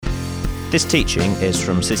This teaching is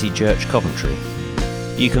from City Church Coventry.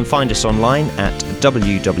 You can find us online at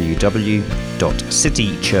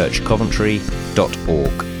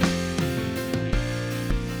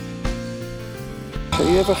www.citychurchcoventry.org. Have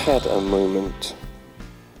you ever had a moment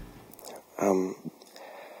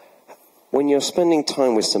when you're spending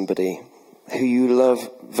time with somebody who you love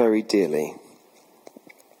very dearly,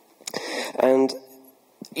 and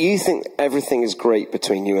you think everything is great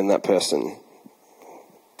between you and that person?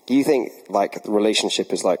 You think like the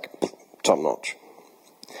relationship is like top notch.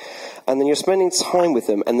 And then you're spending time with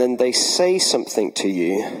them, and then they say something to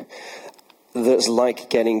you that's like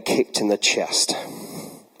getting kicked in the chest.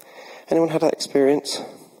 Anyone had that experience?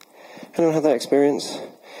 Anyone had that experience?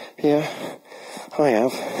 Yeah, I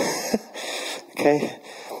have. Okay.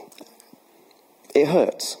 It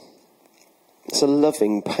hurts. It's a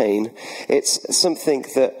loving pain. It's something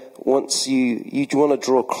that once you want to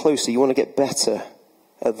draw closer, you want to get better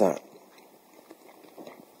at that.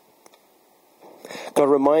 God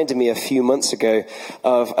reminded me a few months ago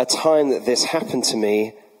of a time that this happened to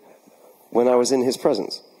me when I was in his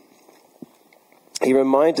presence. He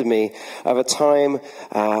reminded me of a time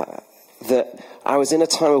that I was in a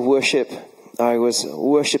time of worship. I was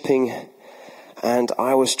worshipping and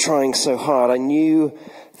I was trying so hard. I knew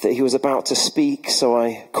that he was about to speak, so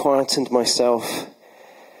I quietened myself.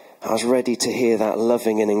 I was ready to hear that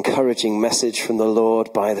loving and encouraging message from the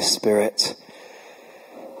Lord by the Spirit.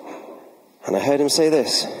 And I heard him say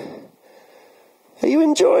this: "Are you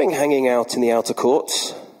enjoying hanging out in the outer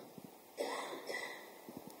courts?"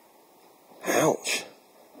 Ouch.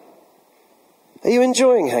 Are you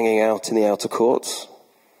enjoying hanging out in the outer courts?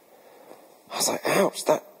 I was like, ouch,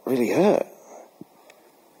 that really hurt.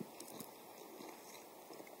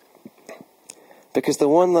 Because the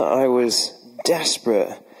one that I was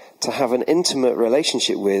desperate to have an intimate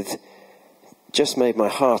relationship with just made my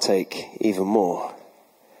heart ache even more.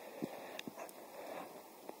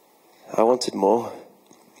 I wanted more.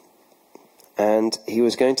 And he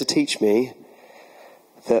was going to teach me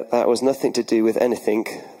that that was nothing to do with anything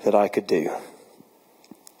that I could do.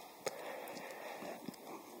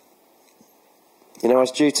 You know, I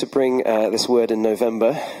was due to bring this word in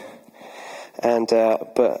November, and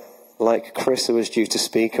but like Chris, who was due to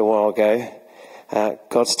speak a while ago,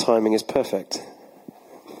 God's timing is perfect.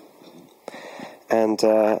 And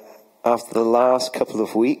after the last couple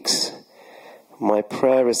of weeks, my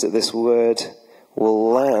prayer is that this word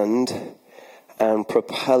will land and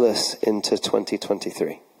propel us into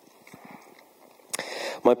 2023.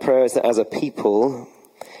 My prayer is that as a people,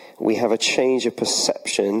 we have a change of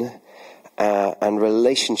perception and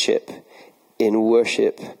relationship in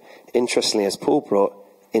worship, interestingly, as Paul brought,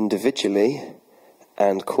 individually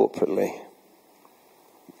and corporately.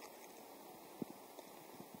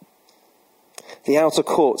 The outer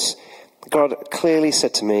courts, God clearly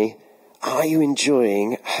said to me, are you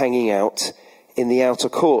enjoying hanging out in the outer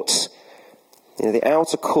courts? You know, the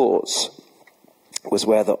outer courts was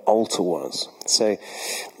where the altar was. So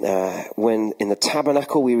when in the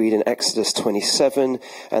tabernacle we read in Exodus 27,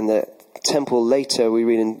 and the temple later we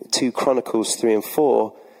read in 2 Chronicles 3 and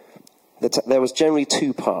 4, there was generally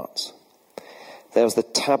two parts. There was the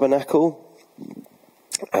tabernacle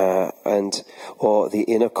or the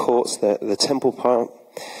inner courts, the temple part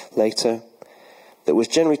later, that was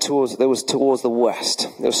generally towards the west.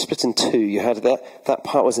 It was split in two. You had that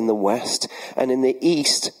part was in the west, and in the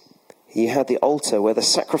east you had the altar where the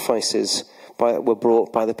sacrifices were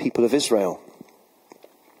brought by the people of Israel.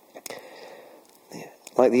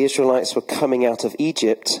 Like the Israelites were coming out of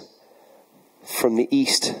Egypt from the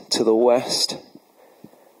east to the west,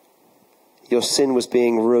 your sin was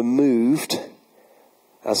being removed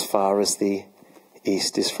as far as the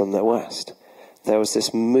east is from the west. There was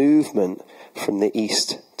this movement from the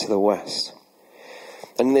east to the west.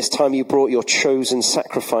 And in this time you brought your chosen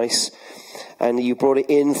sacrifice, and you brought it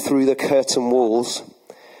in through the curtain walls.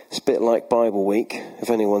 It's a bit like Bible Week,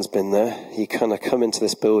 if anyone's been there. You kind of come into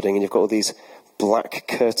this building and you've got all these black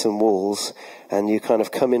curtain walls, and you kind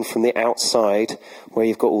of come in from the outside where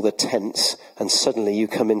you've got all the tents, and suddenly you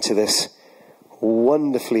come into this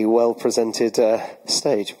wonderfully well presented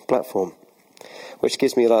stage platform, which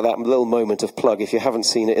gives me like that little moment of plug. If you haven't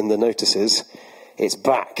seen it in the notices, it's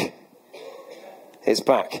back. It's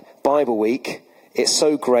back. Bible Week. It's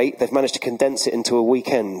so great they've managed to condense it into a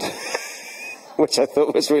weekend, which I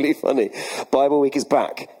thought was really funny. Bible Week is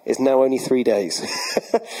back. It's now only 3 days.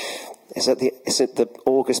 It's at the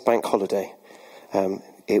August bank holiday.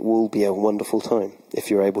 It will be a wonderful time if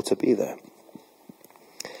you're able to be there.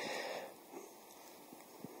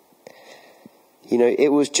 You know, it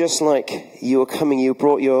was just like you were coming, you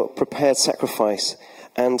brought your prepared sacrifice,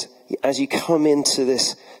 And as you come into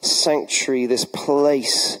this sanctuary, this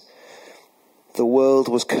place, the world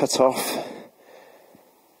was cut off.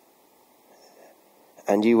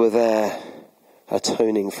 And you were there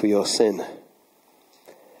atoning for your sin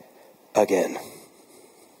again.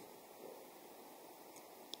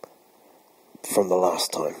 From the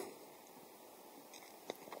last time.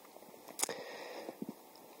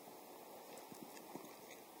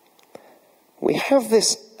 We have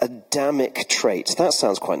this Adamic trait. That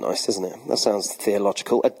sounds quite nice, doesn't it? That sounds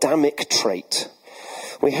theological. Adamic trait.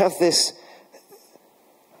 We have this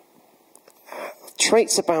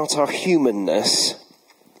traits about our humanness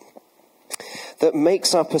that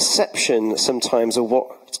makes our perception sometimes of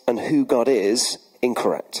what and who God is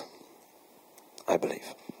incorrect, I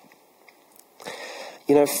believe.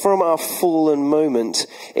 You know, from our fallen moment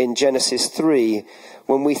in Genesis 3,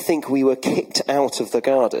 when we think we were kicked out of the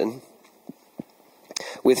garden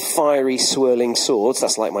with fiery swirling swords,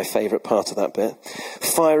 that's like my favourite part of that bit,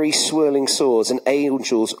 fiery swirling swords and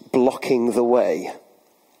angels blocking the way.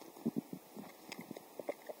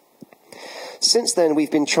 Since then,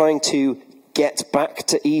 we've been trying to get back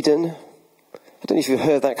to Eden. I don't know if you've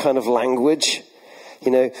heard that kind of language.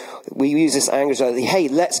 You know, we use this language like, hey,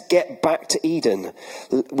 let's get back to Eden.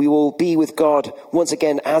 We will be with God once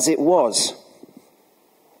again as it was.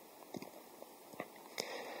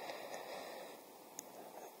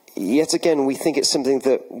 Yet again, we think it's something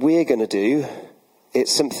that we're going to do.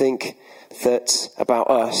 It's something that's about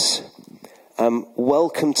us.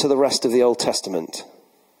 Welcome to the rest of the Old Testament.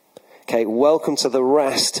 Okay, welcome to the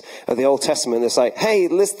rest of the Old Testament. It's like, hey,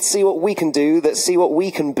 let's see what we can do. Let's see what we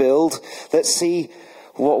can build. Let's see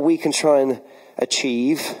what we can try and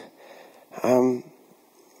achieve. And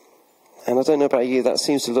I don't know about you, that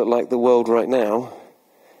seems to look like the world right now.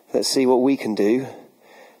 Let's see what we can do.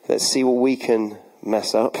 Let's see what we can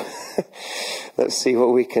mess up. Let's see what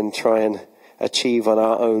we can try and achieve on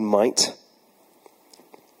our own might.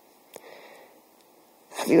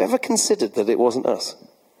 Have you ever considered that it wasn't us?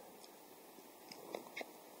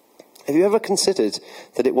 Have you ever considered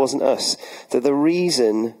that it wasn't us? That the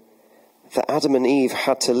reason that Adam and Eve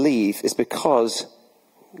had to leave is because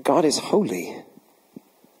God is holy.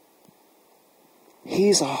 He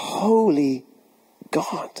is a holy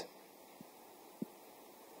God.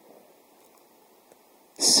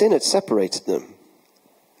 Sin had separated them.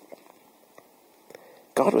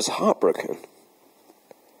 God was heartbroken.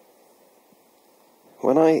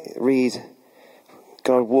 When I read,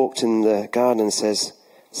 God walked in the garden and says,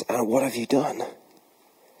 Adam, what have you done?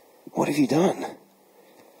 What have you done?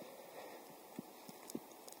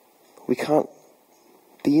 We can't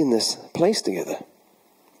be in this place together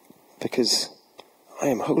because I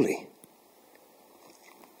am holy.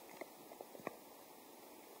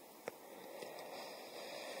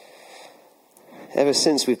 Ever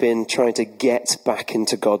since we've been trying to get back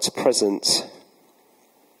into God's presence,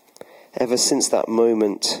 ever since that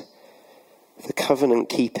moment, the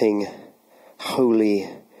covenant-keeping, holy,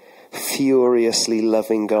 furiously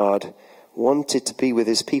loving God wanted to be with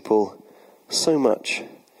his people so much,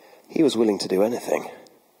 he was willing to do anything.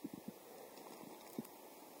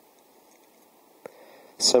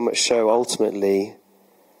 So much so, ultimately,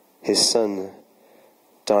 his son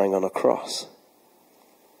dying on a cross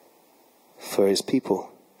for his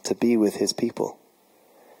people, to be with his people.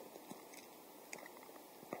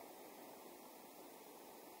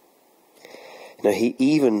 You know, he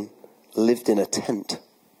even lived in a tent.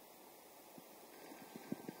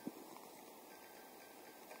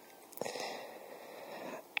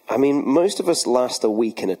 I mean, most of us last a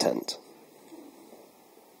week in a tent.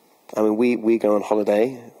 I mean, we go on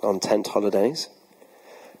holiday, on tent holidays.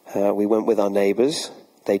 We went with our neighbours.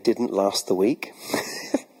 They didn't last the week.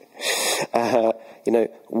 You know,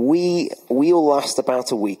 we all last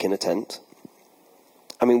about a week in a tent.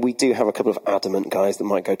 I mean, we do have a couple of adamant guys that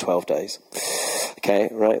might go 12 days. Okay,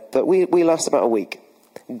 right? But we last about a week.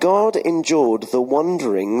 God endured the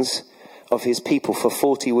wanderings of his people for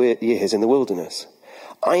 40 years in the wilderness.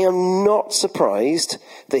 I am not surprised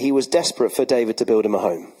that he was desperate for David to build him a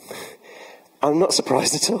home. I'm not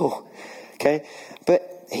surprised at all. Okay?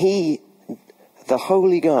 But he, the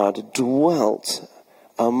holy God, dwelt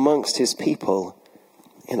amongst his people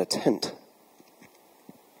in a tent,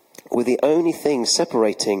 with the only thing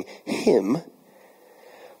separating him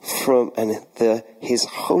from his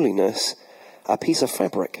holiness, a piece of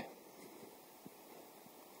fabric.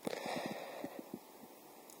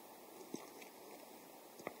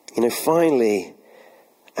 You know, finally,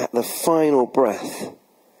 at the final breath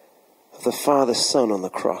of the Father's Son on the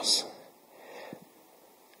cross,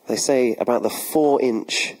 they say about the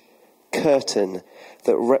 4-inch curtain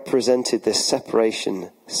that represented this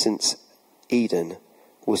separation since Eden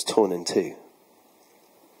was torn in two.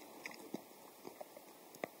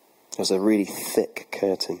 It was a really thick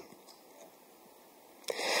curtain.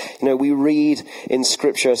 You know, we read in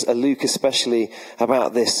Scripture, Luke especially,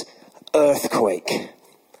 about this earthquake.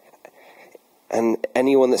 And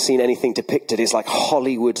anyone that's seen anything depicted is like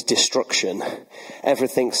Hollywood destruction.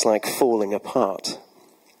 Everything's like falling apart.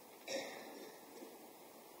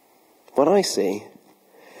 What I see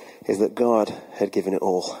is that God had given it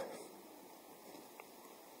all.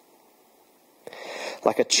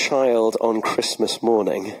 Like a child on Christmas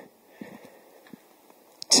morning,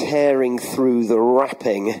 tearing through the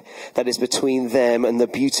wrapping that is between them and the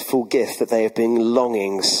beautiful gift that they have been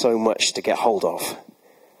longing so much to get hold of.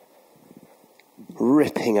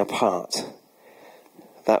 Ripping apart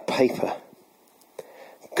that paper.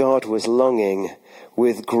 God was longing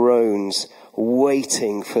with groans,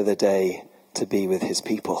 waiting for the day to be with his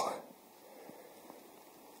people.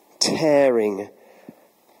 Tearing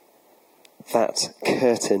that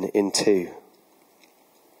curtain in two.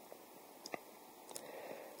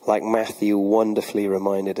 Like Matthew wonderfully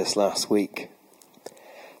reminded us last week,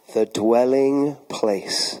 the dwelling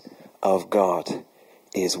place of God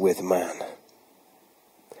is with man.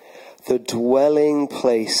 The dwelling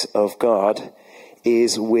place of God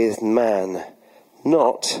is with man.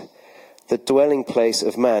 Not the dwelling place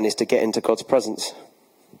of man is to get into God's presence.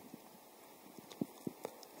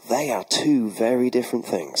 They are two very different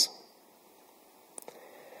things.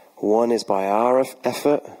 One is by our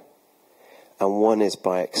effort, and one is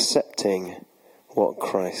by accepting what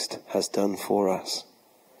Christ has done for us.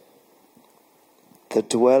 The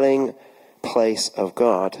dwelling place of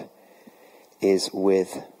God is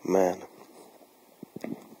with man.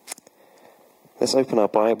 Let's open our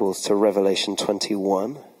Bibles to Revelation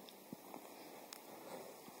 21.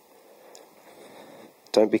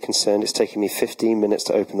 Don't be concerned, it's taking me 15 minutes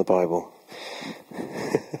to open the Bible.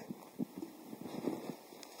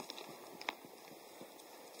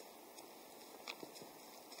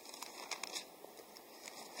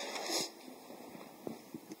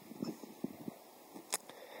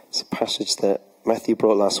 It's a passage that Matthew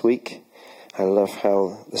brought last week. I love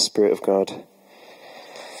how the Spirit of God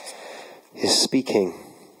is speaking.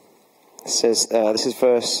 It says, this is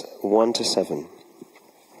verse 1 to 7.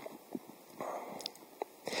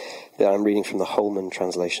 I'm reading from the Holman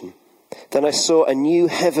translation. Then I saw a new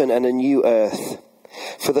heaven and a new earth.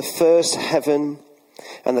 For the first heaven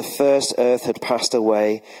and the first earth had passed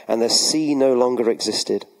away, and the sea no longer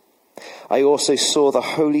existed. I also saw the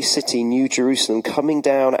holy city, New Jerusalem, coming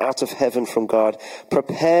down out of heaven from God,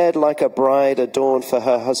 prepared like a bride adorned for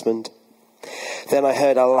her husband. Then I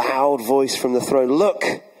heard a loud voice from the throne. Look,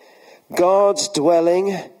 God's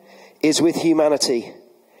dwelling is with humanity,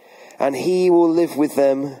 and he will live with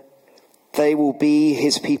them. They will be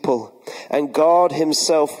his people, and God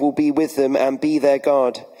himself will be with them and be their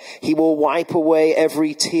God. He will wipe away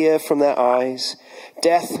every tear from their eyes.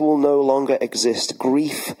 Death will no longer exist.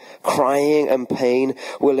 Grief, crying, and pain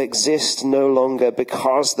will exist no longer,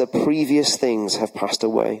 because the previous things have passed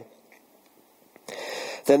away.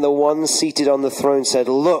 Then the one seated on the throne said,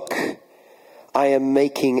 Look, I am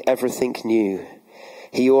making everything new.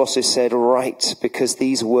 He also said, Write, because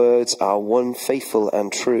these words are one faithful and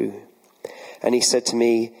true. And he said to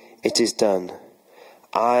me, It is done.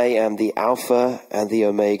 I am the Alpha and the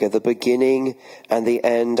Omega, the beginning and the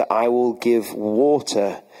end. I will give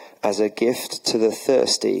water as a gift to the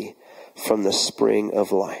thirsty from the spring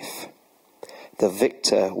of life. The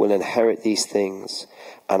victor will inherit these things,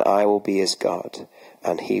 and I will be his God,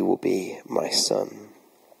 and he will be my son.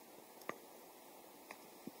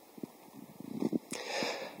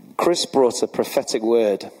 Chris brought a prophetic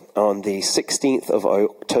word on the 16th of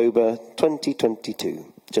October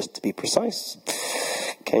 2022, just to be precise.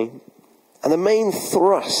 Okay. And the main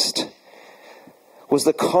thrust was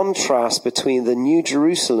the contrast between the New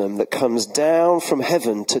Jerusalem that comes down from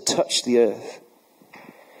heaven to touch the earth,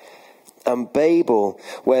 and Babel,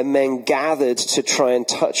 where men gathered to try and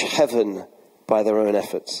touch heaven by their own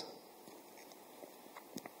efforts.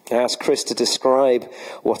 I asked Chris to describe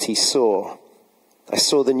what he saw. I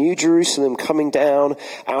saw the New Jerusalem coming down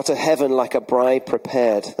out of heaven like a bride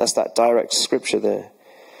prepared. That's that direct scripture there.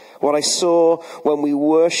 What I saw when we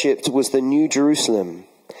worshipped was the New Jerusalem,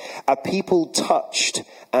 a people touched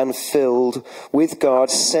and filled with God,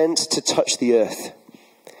 sent to touch the earth.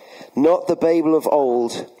 Not the Babel of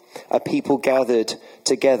old, a people gathered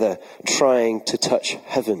together trying to touch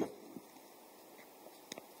heaven.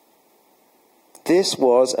 This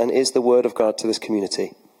was and is the word of God to this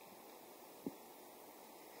community.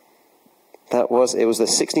 It was the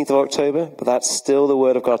 16th of October, but that's still the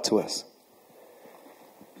word of God to us.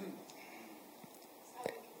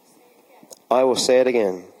 I will say it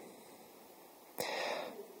again.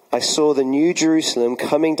 I saw the new Jerusalem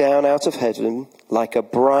coming down out of heaven like a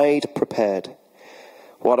bride prepared.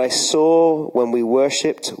 What I saw when we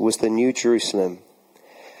worshipped was the new Jerusalem,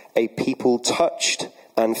 a people touched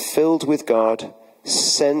and filled with God,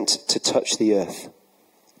 sent to touch the earth.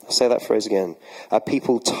 I'll say that phrase again. A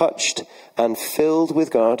people touched and filled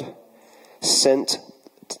with God, sent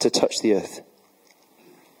to touch the earth.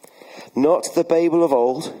 Not the Babel of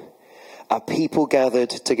old, a people gathered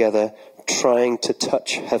together trying to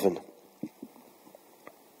touch heaven.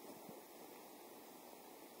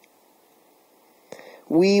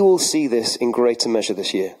 We will see this in greater measure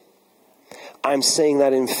this year. I'm saying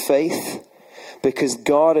that in faith because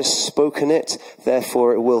God has spoken it,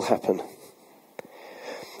 therefore it will happen.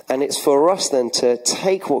 And it's for us then to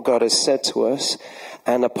take what God has said to us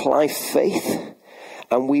and apply faith,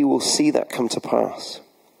 and we will see that come to pass.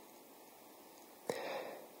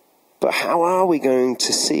 But how are we going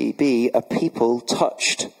to be a people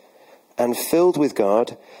touched and filled with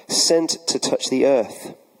God, sent to touch the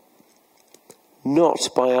earth? Not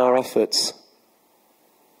by our efforts.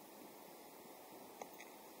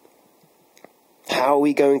 How are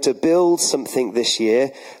we going to build something this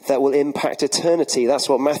year that will impact eternity? That's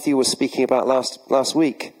what Matthew was speaking about last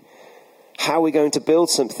week. How are we going to build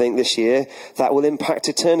something this year that will impact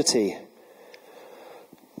eternity?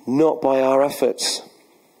 Not by our efforts.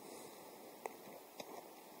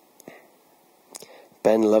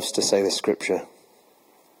 Ben loves to say this scripture.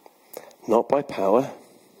 Not by power,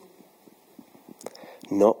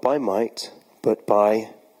 not by might, but by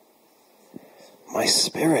my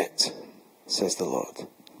Spirit, says the Lord.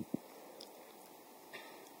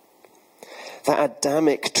 That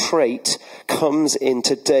Adamic trait comes in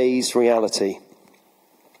today's reality.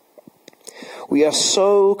 We are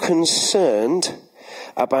so concerned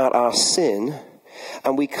about our sin,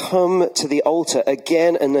 and we come to the altar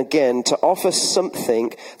again and again to offer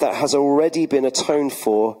something that has already been atoned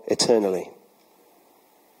for eternally.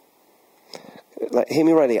 Hear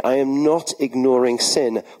me rightly, I am not ignoring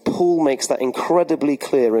sin. Paul makes that incredibly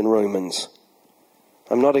clear in Romans.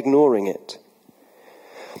 I'm not ignoring it.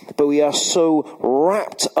 But we are so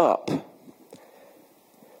wrapped up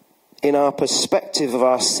in our perspective of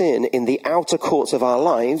our sin in the outer courts of our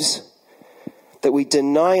lives that we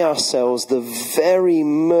deny ourselves the very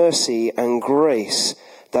mercy and grace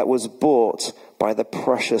that was bought by the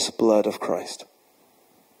precious blood of Christ.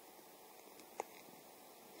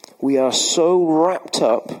 We are so wrapped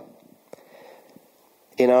up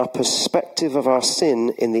in our perspective of our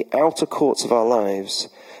sin in the outer courts of our lives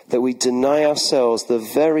that we deny ourselves the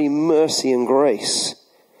very mercy and grace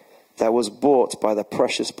that was bought by the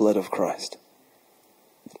precious blood of Christ.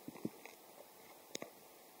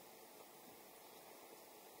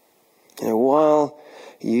 You know, while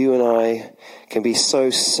you and I can be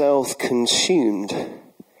so self-consumed,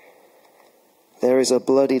 there is a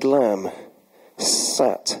bloodied lamb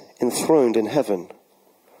sat enthroned in heaven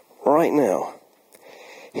right now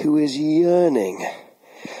who is yearning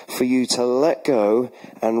for you to let go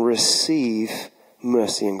and receive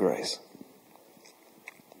mercy and grace.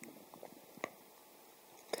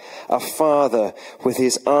 A Father with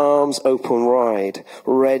his arms open wide,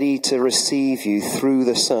 ready to receive you through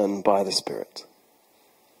the Son by the Spirit.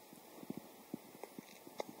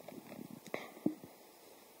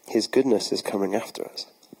 His goodness is coming after us.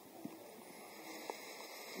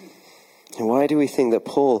 And why do we think that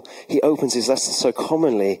Paul, he opens his letters so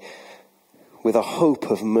commonly with a hope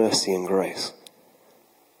of mercy and grace?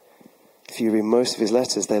 If you read most of his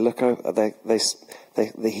letters, they look over,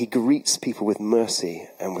 he greets people with mercy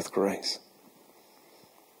and with grace.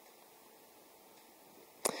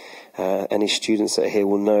 Any students that are here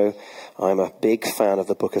will know I'm a big fan of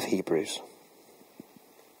the book of Hebrews.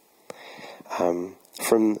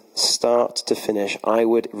 From start to finish, I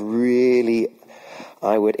would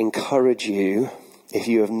encourage you, if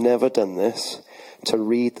you have never done this, to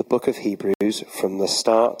read the book of Hebrews from the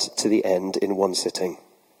start to the end in one sitting.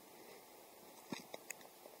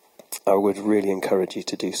 I would really encourage you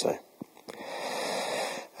to do so.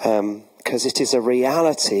 Because it is a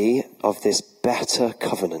reality of this better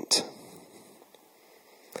covenant.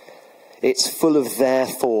 It's full of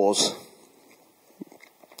therefores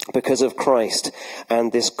because of Christ,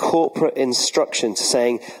 and this corporate instruction to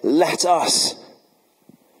saying, let us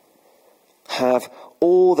have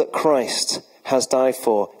all that Christ has died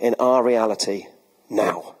for in our reality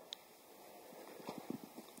now.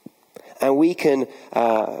 And we can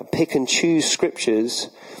pick and choose scriptures,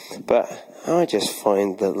 but I just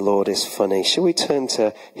find that the Lord is funny. Shall we turn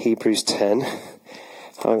to Hebrews 10?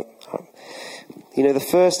 The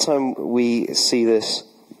first time we see this,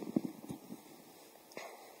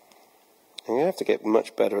 I'm going to have to get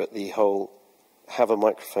much better at the whole have a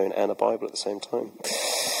microphone and a Bible at the same time.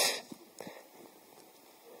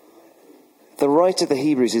 The writer of the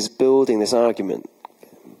Hebrews is building this argument,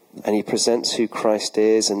 and he presents who Christ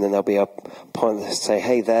is, and then there'll be a point that say,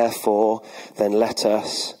 hey, therefore, then let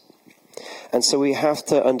us. And so we have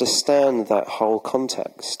to understand that whole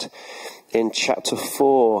context. In chapter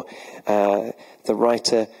 4, the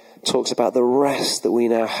writer talks about the rest that we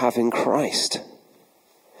now have in Christ.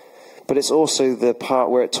 But it's also the part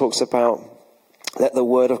where it talks about let the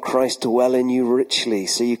word of Christ dwell in you richly,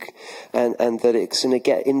 so and that it's going to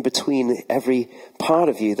get in between every part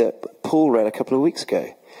of you that Paul read a couple of weeks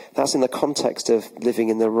ago. That's in the context of living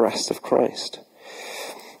in the rest of Christ.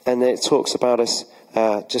 And then it talks about us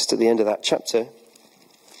just at the end of that chapter.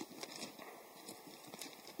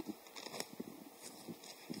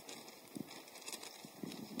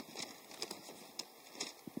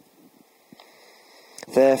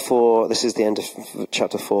 Therefore, this is the end of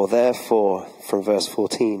chapter 4, therefore, from verse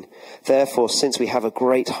 14, therefore, since we have a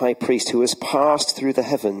great high priest who has passed through the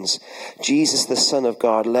heavens, Jesus the Son of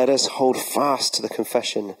God, let us hold fast to the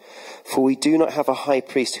confession. For we do not have a high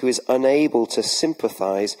priest who is unable to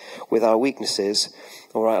sympathize with our weaknesses.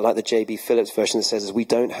 All right, like the J.B. Phillips version that says, we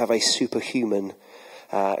don't have a superhuman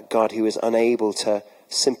God who is unable to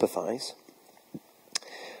sympathize,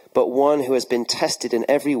 but one who has been tested in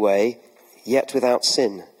every way, yet without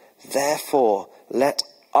sin. Therefore, let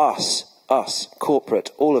us, corporate,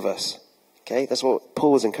 all of us, okay, that's what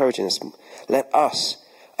Paul was encouraging us. Let us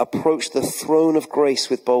approach the throne of grace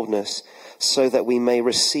with boldness, so that we may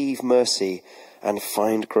receive mercy and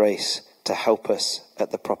find grace to help us at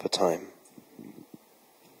the proper time.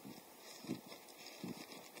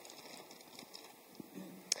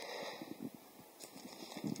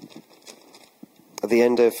 At the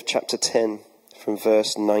end of chapter 10, from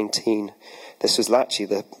verse 19, this was actually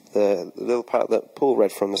the little part that Paul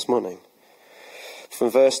read from this morning. From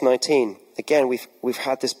verse 19, again, we've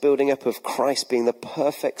had this building up of Christ being the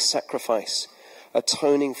perfect sacrifice,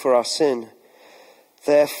 atoning for our sin.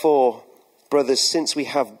 Therefore, brothers, since we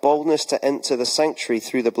have boldness to enter the sanctuary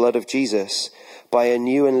through the blood of Jesus, by a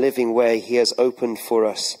new and living way he has opened for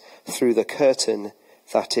us through the curtain,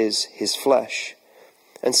 that is, his flesh.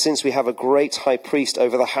 And since we have a great high priest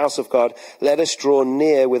over the house of God, let us draw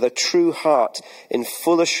near with a true heart in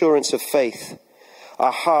full assurance of faith,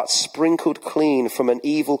 our hearts sprinkled clean from an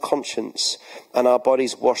evil conscience and our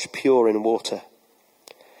bodies washed pure in water.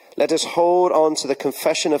 Let us hold on to the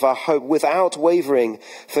confession of our hope without wavering,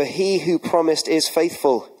 for he who promised is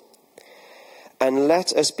faithful. And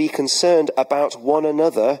let us be concerned about one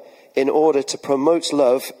another in order to promote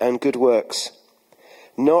love and good works,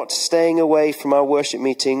 not staying away from our worship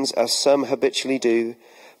meetings as some habitually do,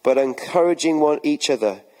 but encouraging each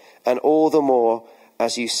other, and all the more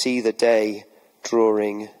as you see the day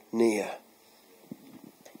drawing near.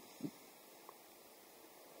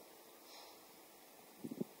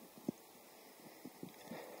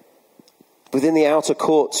 Within the outer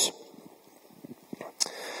courts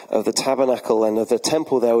of the tabernacle and of the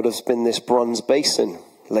temple, there would have been this bronze basin.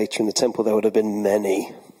 Later in the temple, there would have been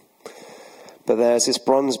many. But there's this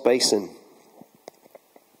bronze basin.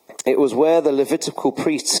 It was where the Levitical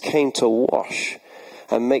priests came to wash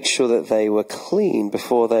and make sure that they were clean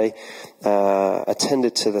before they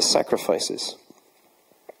attended to the sacrifices.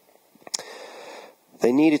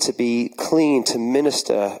 They needed to be clean to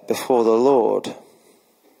minister before the Lord.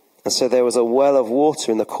 And so there was a well of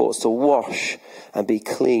water in the courts to wash and be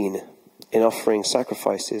clean in offering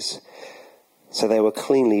sacrifices. So they were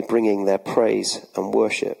cleanly bringing their praise and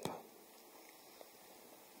worship.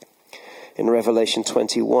 In Revelation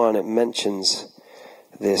 21, it mentions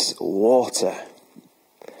this water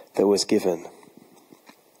that was given.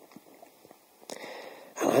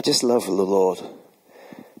 And I just love the Lord.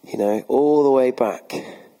 You know, all the way back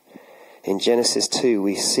in Genesis 2,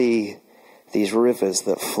 we see these rivers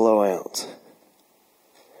that flow out.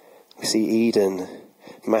 We see Eden.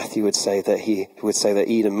 Matthew would say that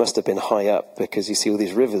Eden must have been high up, because you see all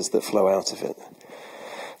these rivers that flow out of it.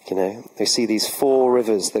 You know, we see these 4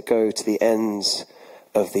 rivers that go to the ends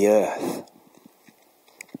of the earth.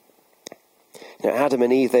 You know, Adam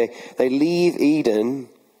and Eve, they leave Eden,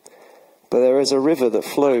 but there is a river that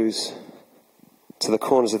flows to the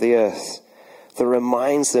corners of the earth that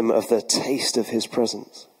reminds them of the taste of his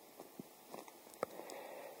presence.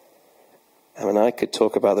 I mean, I could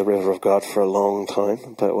talk about the river of God for a long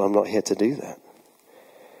time, but I'm not here to do that.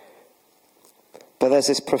 But there's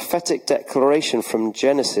this prophetic declaration from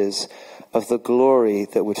Genesis of the glory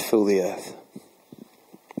that would fill the earth.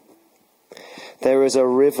 There is a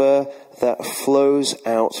river that flows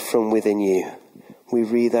out from within you. We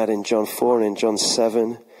read that in John 4 and in John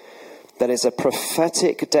 7. That is a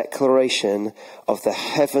prophetic declaration of the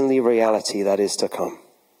heavenly reality that is to come.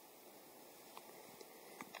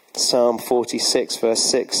 Psalm 46 verse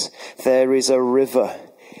 6. There is a river.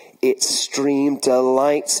 Its stream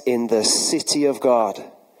delights in the city of God,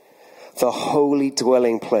 the holy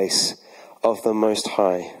dwelling place of the Most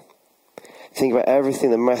High. Think about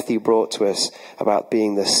everything that Matthew brought to us about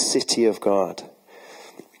being the city of God.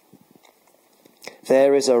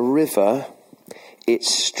 There is a river.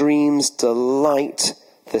 Its streams delight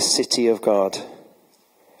the city of God.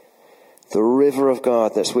 The river of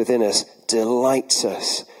God that's within us delights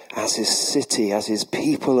us as his city, as his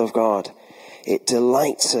people of God. It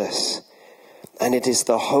delights us. And it is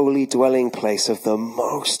the holy dwelling place of the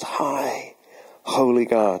Most High, holy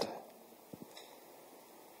God.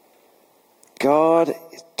 God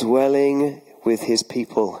is dwelling with his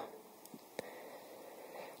people.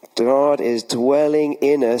 God is dwelling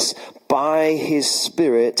in us by his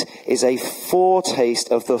Spirit is a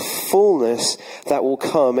foretaste of the fullness that will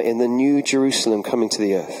come in the new Jerusalem coming to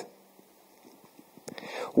the earth.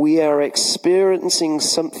 We are experiencing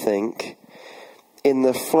something in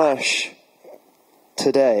the flesh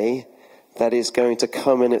today that is going to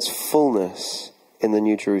come in its fullness in the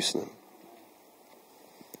new Jerusalem.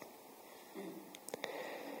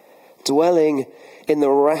 Dwelling in the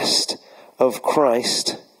rest of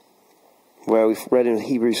Christ, where we've read in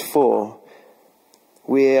Hebrews 4,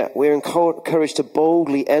 we're encouraged to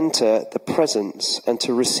boldly enter the presence and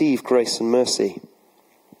to receive grace and mercy.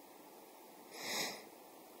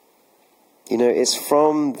 You know, it's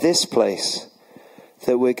from this place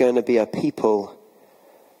that we're going to be a people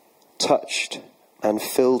touched and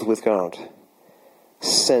filled with God,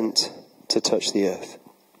 sent to touch the earth.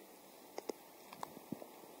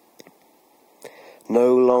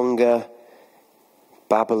 No longer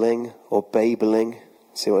babbling or babling.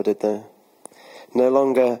 See what I did there? No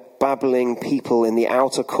longer babbling people in the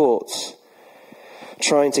outer courts,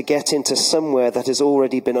 trying to get into somewhere that has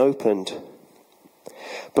already been opened.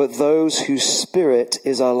 But those whose spirit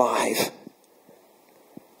is alive,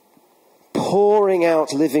 pouring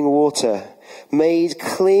out living water, made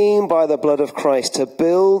clean by the blood of Christ to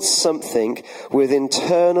build something with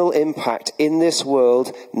internal impact in this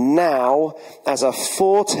world now as a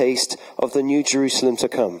foretaste of the new Jerusalem to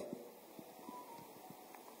come.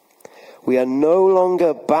 We are no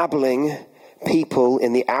longer babbling people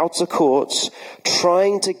in the outer courts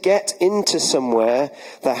trying to get into somewhere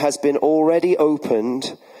that has been already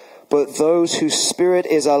opened, but those whose spirit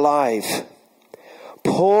is alive,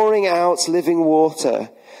 pouring out living water,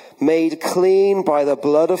 made clean by the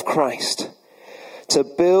blood of Christ, to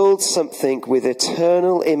build something with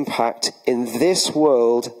eternal impact in this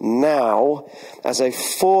world now as a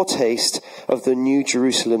foretaste of the new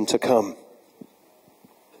Jerusalem to come.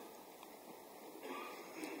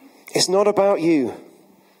 It's not about you.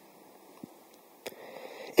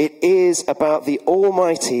 It is about the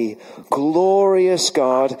almighty, glorious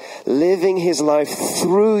God living his life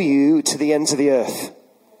through you to the ends of the earth.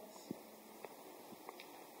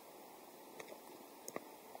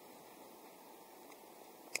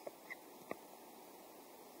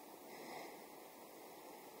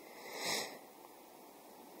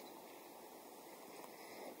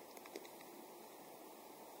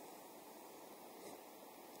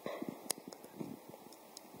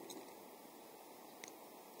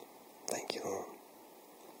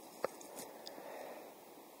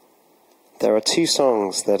 There are two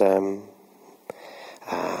songs that,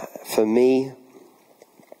 for me,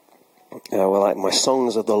 were like my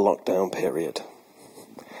songs of the lockdown period.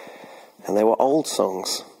 And they were old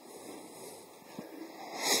songs.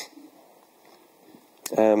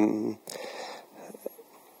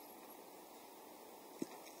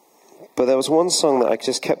 But there was one song that I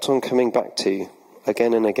just kept on coming back to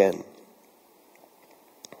again and again.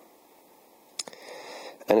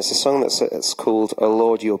 And it's a song that's called "O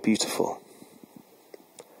Lord, You're Beautiful."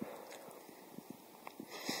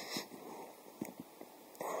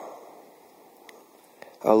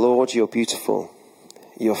 O Lord, you're beautiful.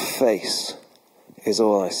 Your face is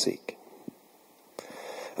all I seek.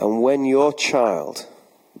 And when your child,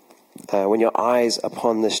 when your eyes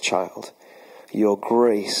upon this child, your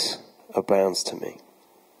grace abounds to me.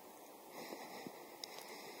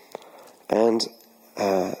 And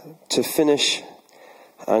to finish,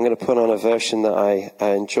 I'm going to put on a version that I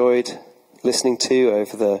enjoyed listening to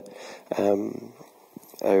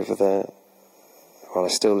well, I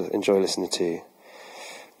still enjoy listening to.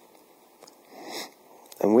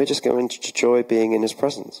 And we're just going to enjoy being in his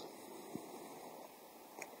presence.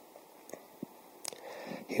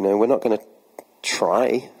 You know, we're not going to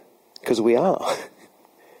try, because we are.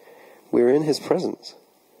 We're in his presence.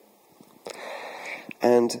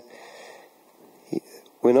 And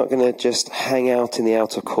we're not going to just hang out in the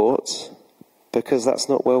outer courts, because that's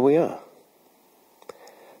not where we are.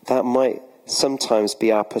 That might sometimes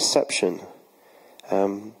be our perception.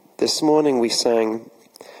 This morning we sang,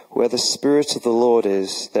 "Where the Spirit of the Lord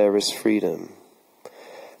is, there is freedom."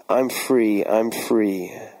 I'm free, I'm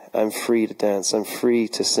free. I'm free to dance, I'm free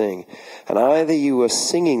to sing. And either you were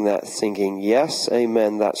singing that thinking, yes,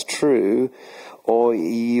 amen, that's true, or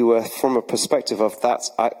you were from a perspective of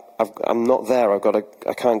I'm not there,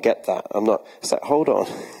 I can't get that. It's like, hold on.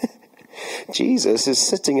 Jesus is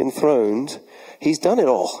sitting enthroned. He's done it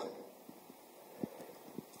all.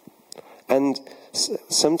 And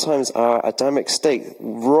sometimes our Adamic state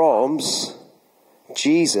robs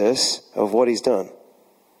Jesus of what he's done.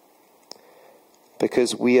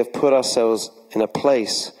 Because we have put ourselves in a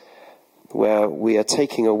place where we are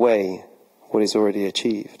taking away what he's already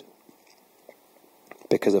achieved.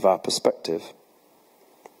 Because of our perspective.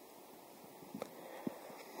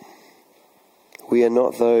 We are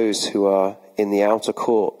not those who are in the outer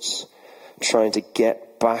courts trying to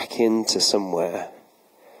get back into somewhere.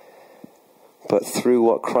 But through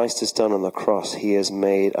what Christ has done on the cross, he has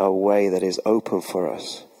made a way that is open for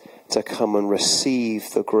us to come and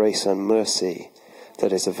receive the grace and mercy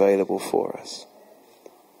that is available for us.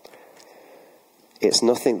 It's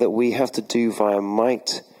nothing that we have to do via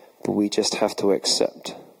might, but we just have to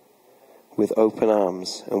accept with open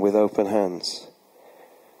arms and with open hands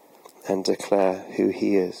and declare who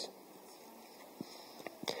he is.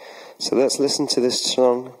 So let's listen to this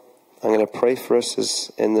song. I'm going to pray for us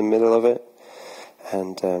as in the middle of it,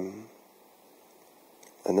 and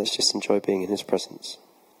let's just enjoy being in his presence.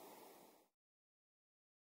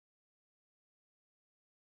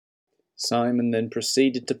 Simon then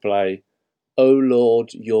proceeded to play "O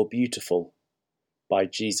Lord, You're Beautiful" by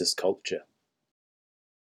Jesus Culture.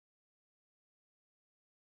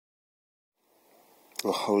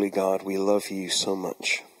 Oh, holy God, we love you so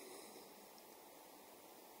much.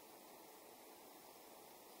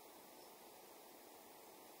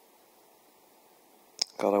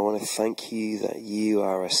 God, I want to thank you that you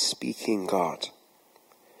are a speaking God,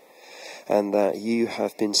 and that you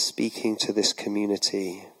have been speaking to this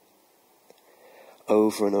community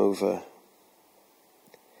over and over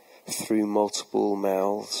through multiple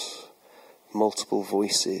mouths, multiple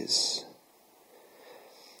voices.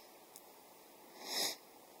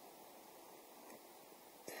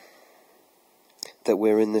 That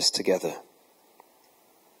we're in this together.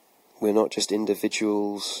 We're not just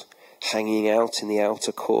individuals hanging out in the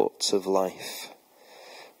outer courts of life,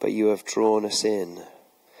 but you have drawn us in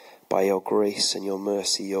by your grace and your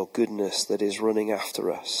mercy, your goodness that is running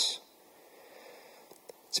after us.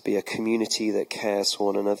 To be a community that cares for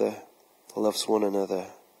one another, loves one another,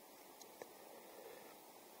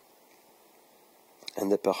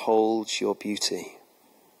 and that beholds your beauty.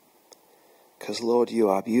 Because, Lord, you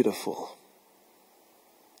are beautiful.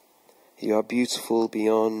 You are beautiful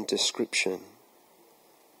beyond description.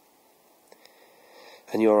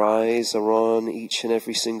 And your eyes are on each and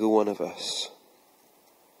every single one of us.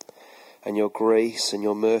 And your grace and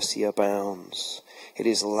your mercy abounds. It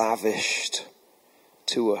is lavished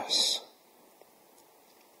to us.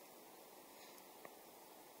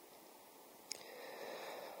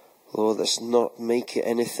 Lord, let's not make it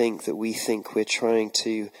anything that we think we're trying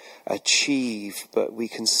to achieve, but we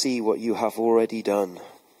can see what you have already done.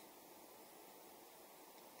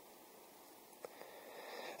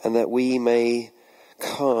 And that we may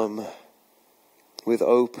come with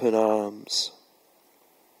open arms,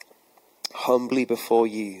 humbly before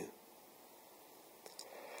you,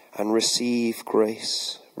 and receive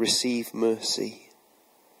grace, receive mercy.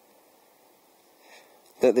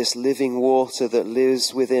 That this living water that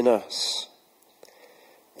lives within us,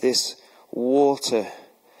 this water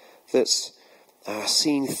that's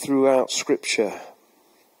seen throughout Scripture,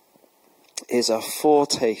 is a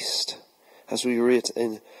foretaste, as we read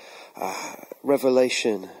in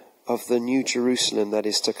Revelation, of the new Jerusalem that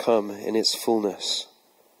is to come in its fullness.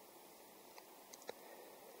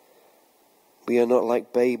 We are not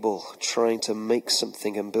like Babel, trying to make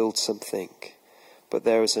something and build something, but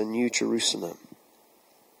there is a new Jerusalem.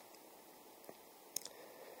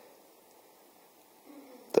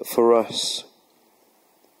 That for us,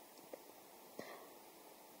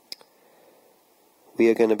 We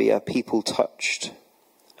are going to be a people touched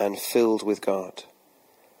and filled with God,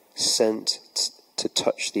 sent to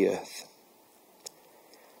touch the earth.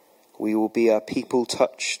 We will be a people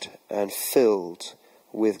touched and filled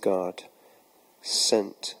with God,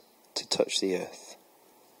 sent to touch the earth.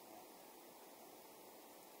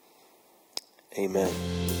 Amen.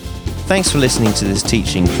 Thanks for listening to this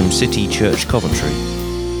teaching from City Church Coventry.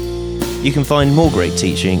 You can find more great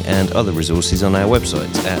teaching and other resources on our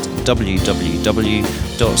website at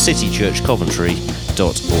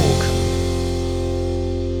www.citychurchcoventry.org.